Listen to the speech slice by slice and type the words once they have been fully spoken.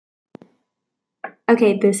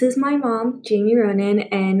Okay, this is my mom, Jamie Ronan,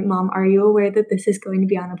 and mom, are you aware that this is going to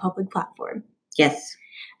be on a public platform? Yes.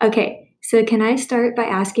 Okay, so can I start by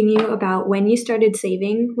asking you about when you started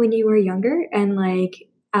saving when you were younger and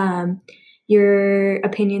your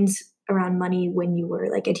opinions around money when you were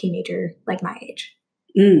like a teenager, like my age?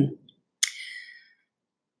 Mm.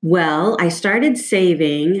 Well, I started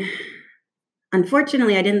saving.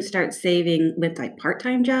 Unfortunately, I didn't start saving with my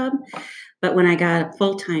part-time job, but when I got a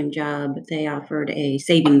full-time job, they offered a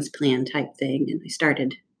savings plan type thing, and I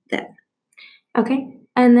started then. Okay,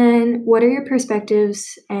 and then what are your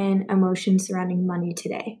perspectives and emotions surrounding money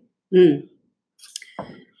today? Mm.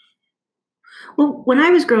 Well, when I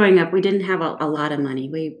was growing up, we didn't have a lot of money.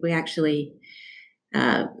 We actually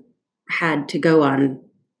uh, had to go on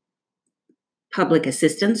public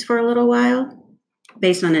assistance for a little while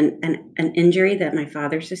based on an injury that my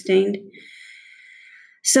father sustained.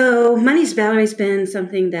 So money's always been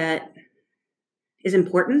something that is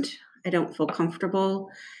important. I don't feel comfortable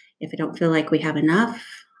if I don't feel like we have enough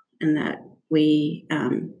and that we,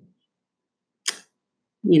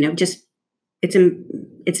 just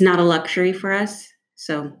it's not a luxury for us.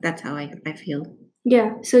 So that's how I feel.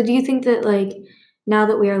 Yeah. So do you think that like now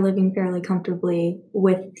that we are living fairly comfortably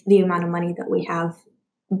with the amount of money that we have,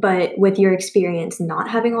 but with your experience not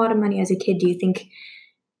having a lot of money as a kid, do you think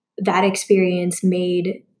that experience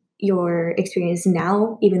made your experience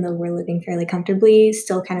now, even though we're living fairly comfortably,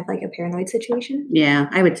 still kind of like a paranoid situation? Yeah,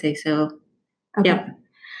 I would say so. Okay.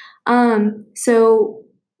 Yep. So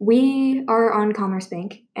we are on Commerce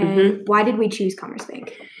Bank, and why did we choose Commerce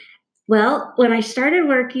Bank? Well, when I started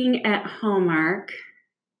working at Hallmark,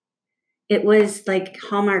 it was like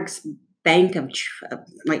Hallmark's bank of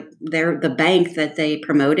like they're the bank that they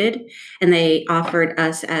promoted, and they offered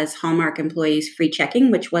us as Hallmark employees free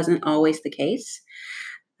checking, which wasn't always the case.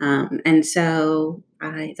 And so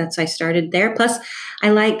I started there. Plus,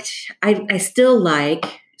 I still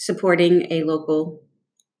like supporting a local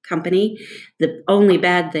company. The only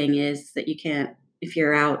bad thing is that you can't, if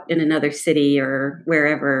you're out in another city or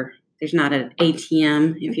wherever, there's not an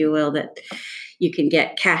ATM, if you will, that you can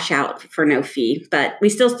get cash out for no fee. But we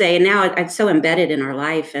still stay, and now it's so embedded in our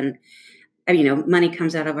life, and money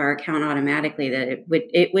comes out of our account automatically that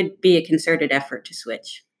it would be a concerted effort to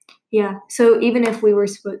switch. Yeah. So even if we were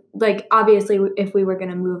like, obviously, if we were going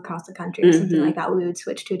to move across the country or something like that, we would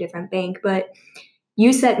switch to a different bank. But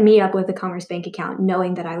you set me up with a Commerce Bank account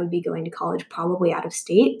knowing that I would be going to college probably out of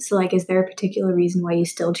state. So, like, is there a particular reason why you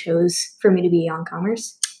still chose for me to be on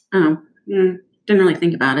Commerce? Didn't really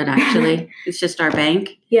think about it, actually. It's just our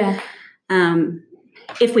bank. Yeah.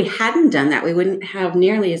 If we hadn't done that, we wouldn't have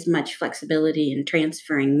nearly as much flexibility in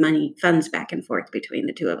transferring funds back and forth between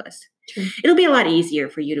the two of us. True. It'll be a lot easier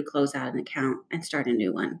for you to close out an account and start a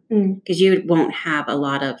new one because you won't have a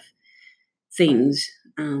lot of things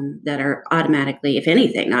that are automatically, if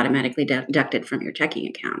anything, automatically deducted from your checking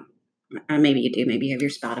account. Maybe you do. Maybe you have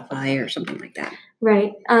your Spotify or something like that.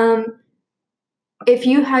 Right. If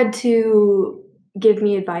you had to give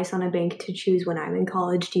me advice on a bank to choose when I'm in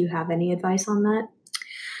college, do you have any advice on that?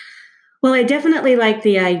 Well, I definitely like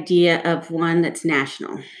the idea of one that's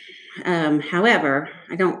national. However,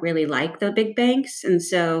 I don't really like the big banks, and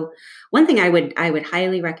so one thing I would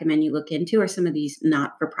highly recommend you look into are some of these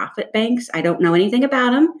not-for-profit banks. I don't know anything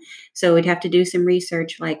about them, so we'd have to do some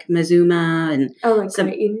research, like Mazuma and like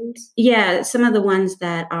credit unions. Yeah, some of the ones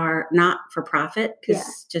that are not-for-profit,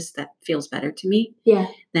 because just that feels better to me. Yeah.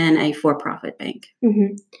 Than a for-profit bank.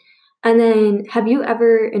 Mm-hmm. And then, have you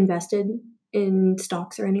ever invested in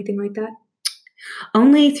stocks or anything like that?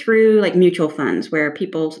 Only through like mutual funds where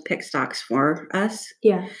people pick stocks for us.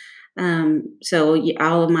 Yeah. So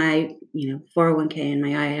all of my, 401k and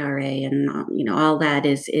my IRA and, all that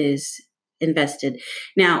is invested.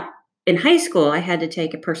 Now, in high school, I had to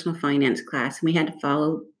take a personal finance class and we had to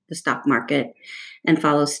follow the stock market and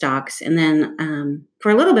follow stocks. And then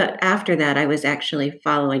for a little bit after that, I was actually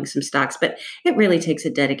following some stocks, but it really takes a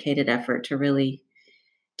dedicated effort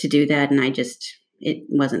to do that. And it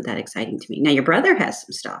wasn't that exciting to me. Now your brother has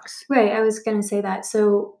some stocks. Right. I was going to say that.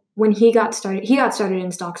 So when he got started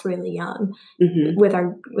in stocks really young with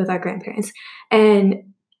our grandparents.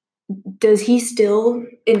 And does he still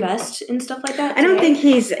invest in stuff like that? I don't think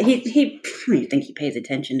I think he pays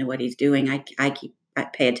attention to what he's doing. I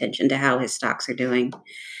pay attention to how his stocks are doing.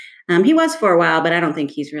 He was for a while, but I don't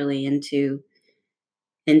think he's really into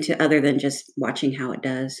other than just watching how it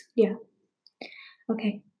does. Yeah.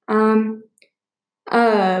 Okay.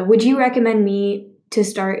 Would you recommend me to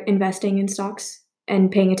start investing in stocks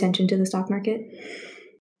and paying attention to the stock market?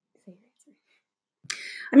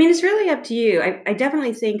 I mean, it's really up to you. I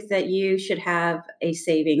definitely think that you should have a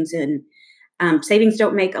savings in Savings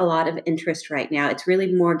don't make a lot of interest right now. It's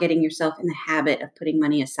really more getting yourself in the habit of putting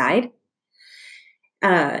money aside.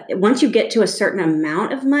 Once you get to a certain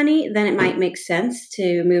amount of money, then it might make sense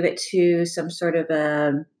to move it to some sort of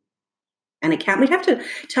an account. We'd have to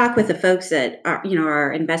talk with the folks that are,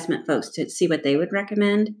 our investment folks to see what they would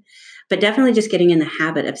recommend. But definitely just getting in the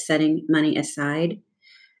habit of setting money aside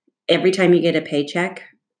every time you get a paycheck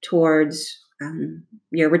towards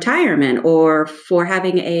your retirement or for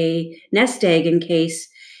having a nest egg in case,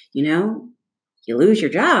 you lose your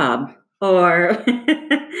job or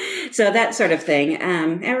so that sort of thing.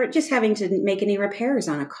 Or just having to make any repairs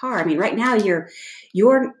on a car. I mean, right now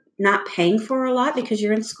you're not paying for a lot because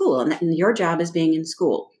you're in school and your job is being in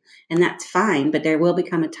school, and that's fine. But there will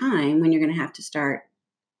become a time when you're going to have to start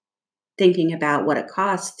thinking about what it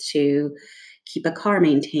costs to keep a car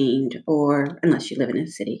maintained, or unless you live in a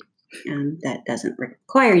city that doesn't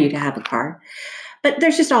require you to have a car. But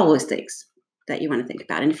there's just always things that you want to think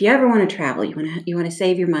about. And if you ever want to travel, you want to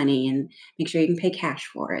save your money and make sure you can pay cash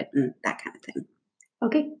for it and that kind of thing.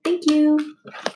 Okay, thank you.